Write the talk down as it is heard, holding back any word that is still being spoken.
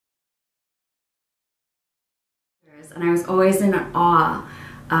And I was always in awe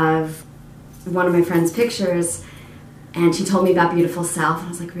of one of my friend's pictures, and she told me about Beautiful Self, and I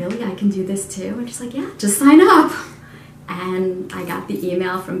was like, really? I can do this too? And she's like, yeah, just sign up. And I got the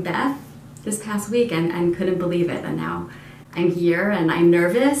email from Beth this past week and couldn't believe it. And now I'm here and I'm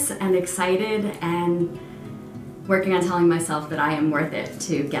nervous and excited and working on telling myself that I am worth it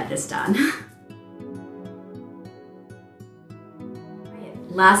to get this done.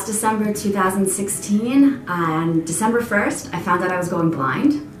 Last December 2016, on December 1st, I found out I was going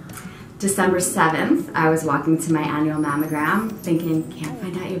blind. December 7th, I was walking to my annual mammogram thinking, can't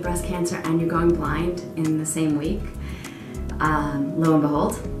find out you have breast cancer and you're going blind in the same week. Lo and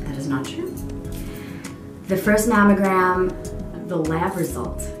behold, that is not true. The first mammogram, the lab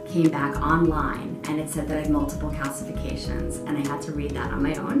result came back online and it said that I had multiple calcifications, and I had to read that on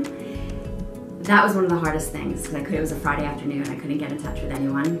my own. That was one of the hardest things because it was a Friday afternoon. I couldn't get in touch with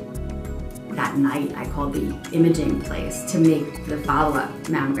anyone. That night, I called the imaging place to make the follow-up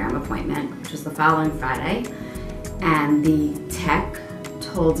mammogram appointment, which was the following Friday. And the tech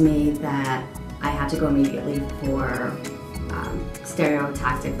told me that I had to go immediately for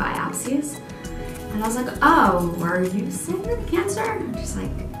stereotactic biopsies. And I was like, oh, were you sick with cancer? And she's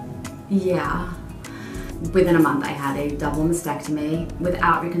like, yeah. Within a month, I had a double mastectomy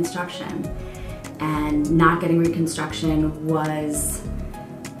without reconstruction. And not getting reconstruction was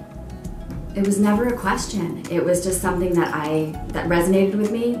never a question. It was just something that resonated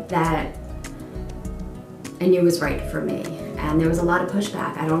with me, that I knew was right for me. And there was a lot of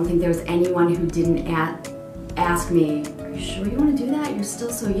pushback. I don't think there was anyone who didn't ask me, are you sure you want to do that? You're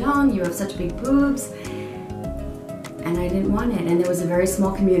still so young, you have such big boobs. And I didn't want it. And there was a very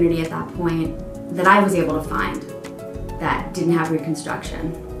small community at that point that I was able to find that didn't have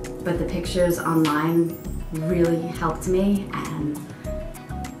reconstruction. But the pictures online really helped me, and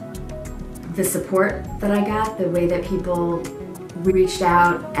the support that I got, the way that people reached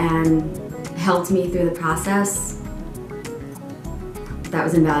out and helped me through the process, that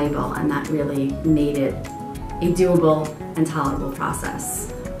was invaluable, and that really made it a doable and tolerable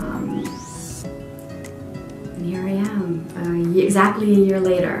process. And here I am, exactly a year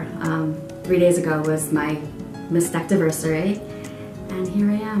later. 3 days ago was my mastectiversary. And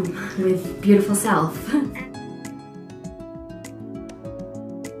here I am with Beautiful Self.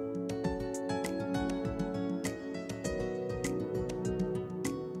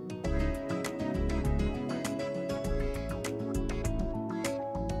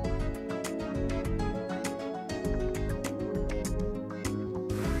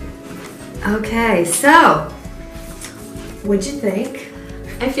 Okay, so what'd you think?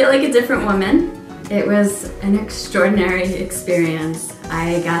 I feel like a different woman. It was an extraordinary experience.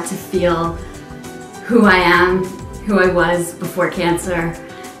 I got to feel who I am, who I was before cancer,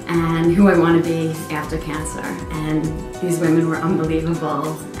 and who I want to be after cancer. And these women were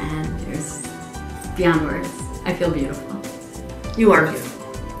unbelievable, and it was beyond words. I feel beautiful. You are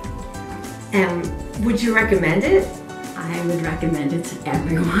beautiful. And would you recommend it? I would recommend it to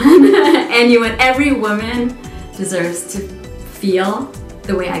everyone. And every woman deserves to feel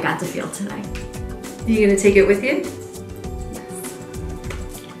the way I got to feel today. You gonna take it with you? Yes.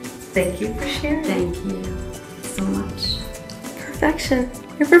 Thank you for sharing. Thank you so much. Perfection.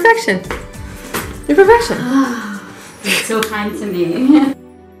 You're perfection. You're perfection. You're so kind to me.